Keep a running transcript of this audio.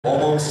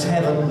almost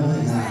heaven.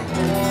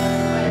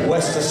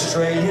 West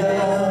Australia,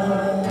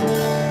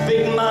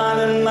 big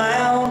mining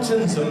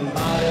mountains, a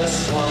mighty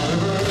swamp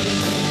river.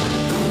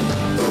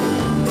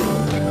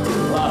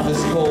 Life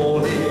is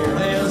gold here,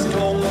 there's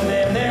gold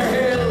in their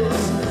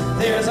hills,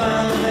 there's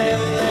iron in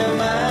their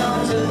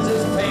mountains,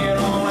 there's paying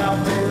all our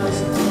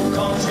bills.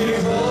 Country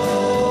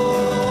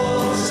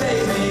roads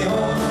take me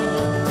home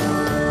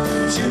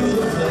to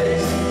the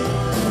place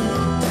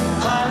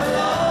I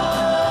belong.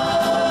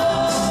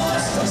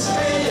 West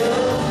Australia,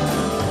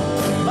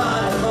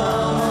 my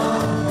mama,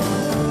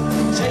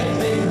 take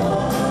me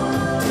home.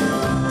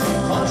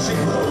 Country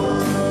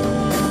road,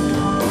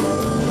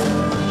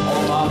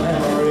 all my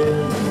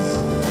memories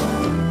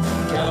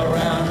gather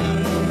around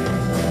here.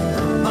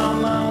 My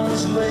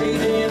mom's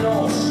laid in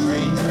all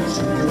strangers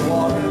in the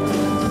water.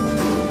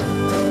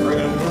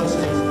 Red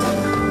rusted,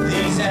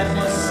 these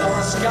atlas on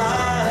the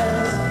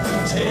skies,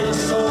 tell the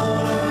soul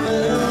of the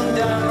moon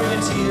down,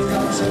 bringing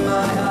teardrops in my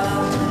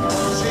eyes.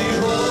 Country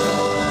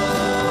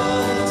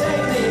road,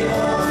 take me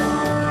home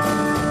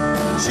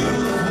to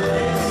the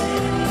place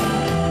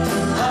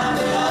I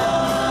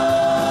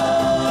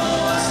belong.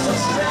 West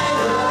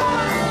Australia,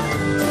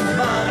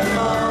 my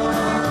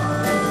mama,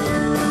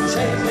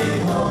 take me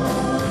home.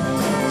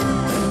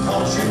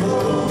 Country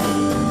road,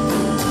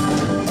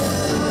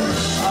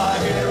 I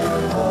hear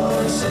her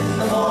voice in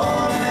the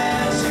morning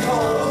as she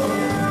calls.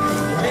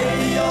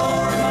 Radio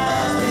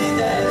reminds me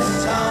that it's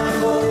time to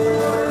go to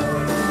work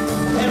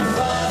and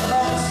fly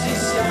across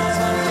these skies.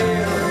 I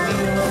hear the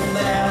feel of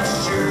that,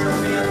 sure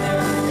been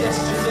there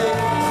yesterday.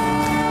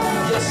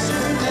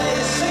 Yesterday,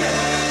 sing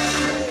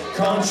it.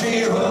 Country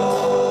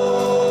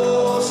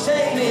roads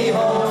take me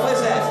home.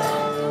 Where's that?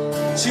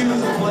 To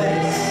the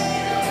place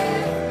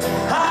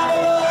I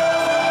belong.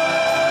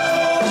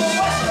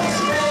 West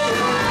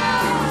Australia,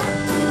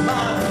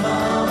 my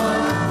mama,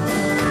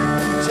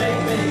 take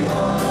me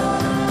home.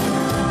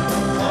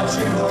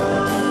 Country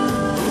road,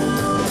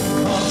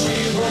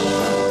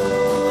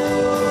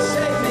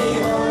 take me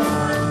home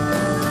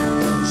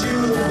to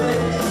the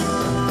place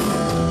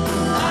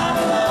I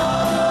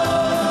belong.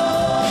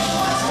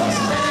 West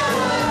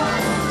Australia,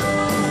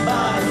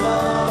 my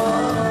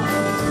mama,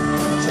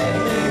 take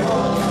me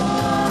home.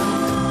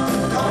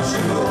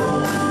 Country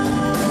road,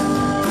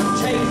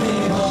 take me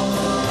home.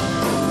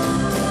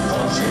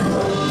 Country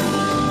road,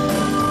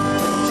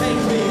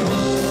 take me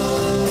home.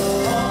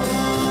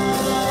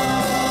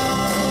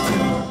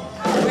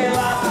 Well,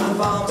 I found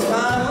farms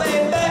kind of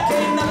laid back,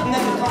 ain't nothing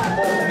that can climb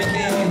over me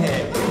can't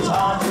hit. It's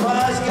hard to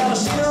rise, you gotta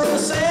see her on the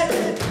set.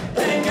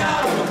 Thank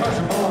God I'm a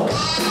country boy.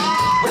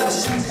 Well,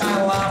 she's kind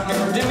of life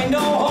never did me no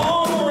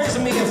harm,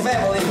 raising me a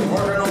family,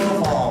 working on the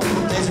farm.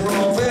 Things were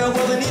on field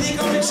with an easy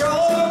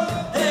control.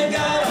 Thank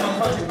God I'm a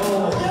country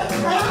boy.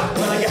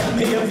 Well, I got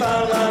me a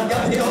fine line,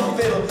 got me old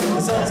fiddle.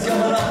 The sun's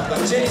coming up, I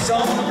chase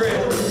on the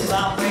grill.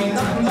 Life ain't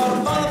nothing but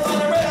a fun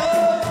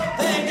riddle.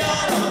 Thank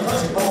God I'm a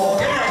country boy.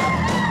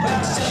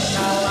 Well, she's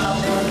kind of life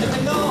never did me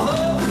no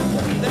harm.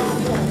 Never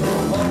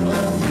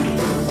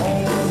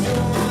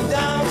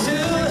down to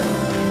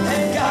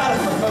thank God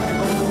I'm a country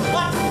boy.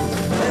 What?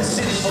 That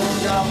city folk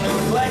job, no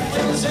black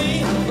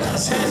limousine. Got a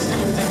sense to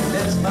think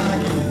that's my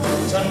game.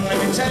 Son, let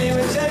me tell you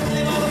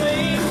exactly what I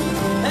mean.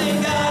 Thank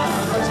God I'm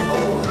a country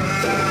boy.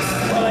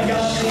 Well, I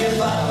got me a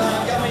fine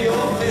line, got me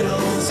your fiddle.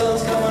 The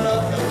sun's coming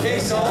up, no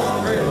case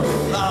on the grill.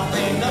 Life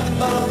ain't nothing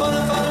but a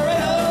fun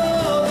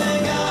riddle.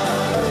 Thank God I'm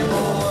a country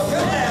boy.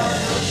 Come down.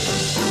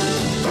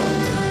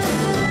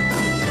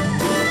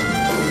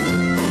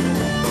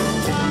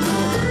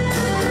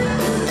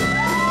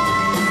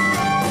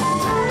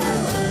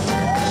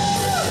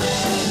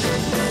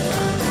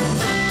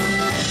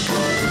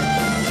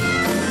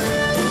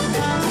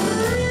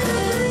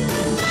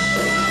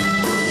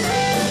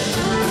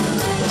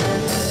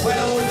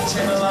 Well, with the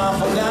channel off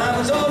for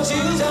diamonds or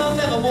shoes, I've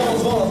never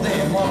was one of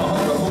them on a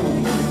hunger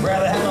fool.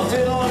 Rather have my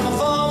fiddle and my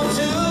farm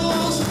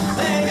tools.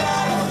 Thank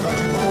God I'm a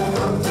country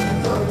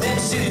boy. Them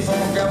city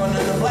folk driving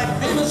in a black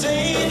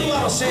limousine. A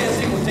lot of says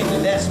they would think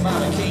that that's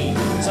mighty keen.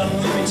 Son,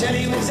 let me tell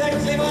you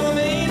exactly what I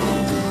mean.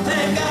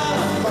 Thank God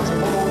I'm a country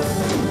boy.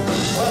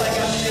 Well, I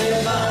got me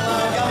a fine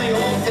line, got me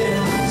old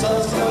fiddle.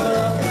 Sun's coming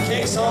up and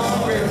cakes on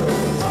the grill.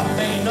 Life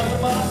ain't nothing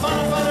but a fun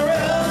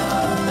riddle.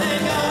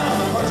 Thank God I'm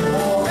a country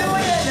boy. Here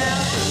we go now.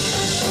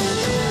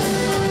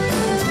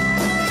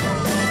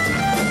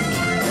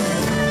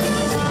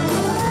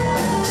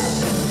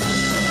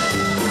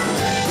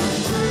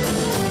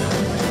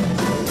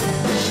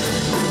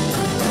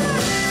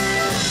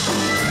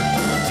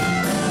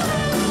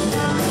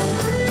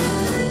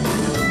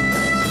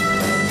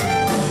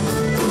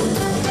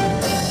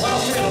 Well,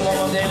 fiddle on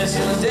my daily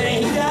till the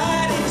day he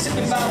died. He took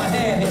me by my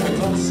hand, hit me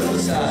close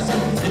suicide.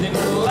 Didn't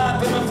go to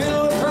life in my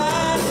fiddle and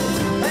pride.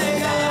 Thank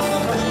God I'm a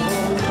country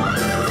boy.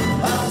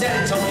 My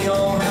daddy told me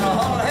all how to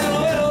holler, how to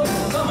whittle.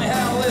 Told me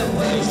how to live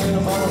when he's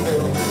uniform and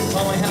fiddle.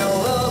 Told me how to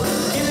love,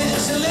 give me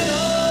just a little.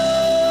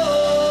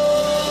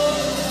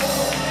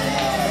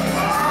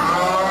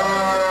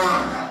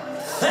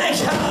 Thank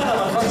God I'm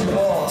a country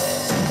boy.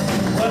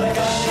 Well, I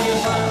got me a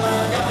fine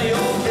line, got me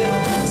old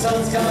fiddle.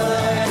 sun's coming up,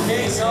 I got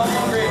case on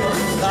my grill.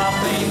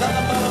 Life ain't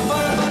nothing but a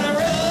fun, but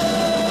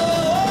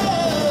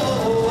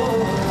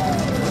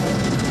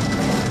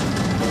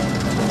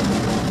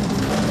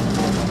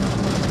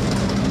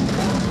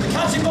a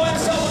country boy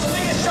himself with the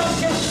biggest drum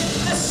kit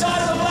this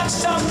side of the black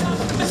stump,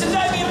 Mr.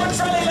 Damien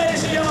Petrelli,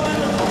 ladies and gentlemen.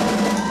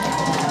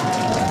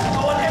 I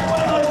want every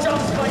one of those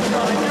drums to play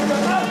tonight. Here we go.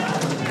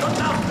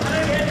 Up, and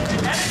again,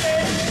 and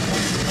again.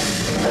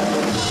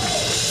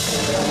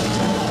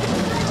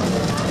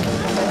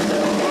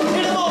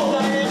 Hit them all,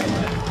 Damien.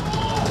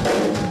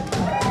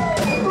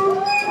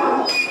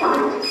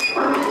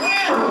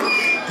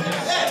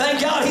 Thank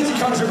God he's a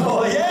country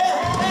boy, yeah?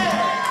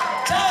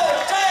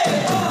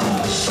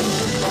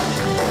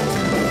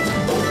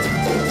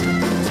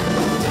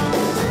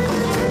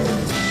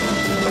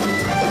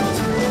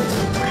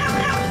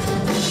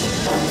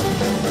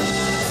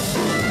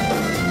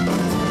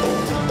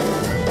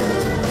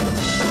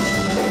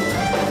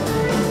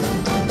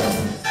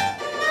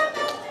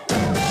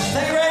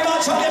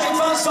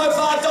 So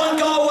far, don't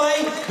go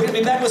away. We're going to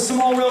be back with some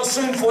more real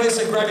soon for you,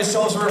 so grab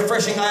yourselves a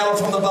refreshing ale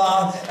from the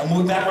bar, and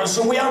we'll be back real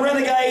soon. We are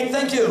Renegade.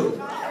 Thank you.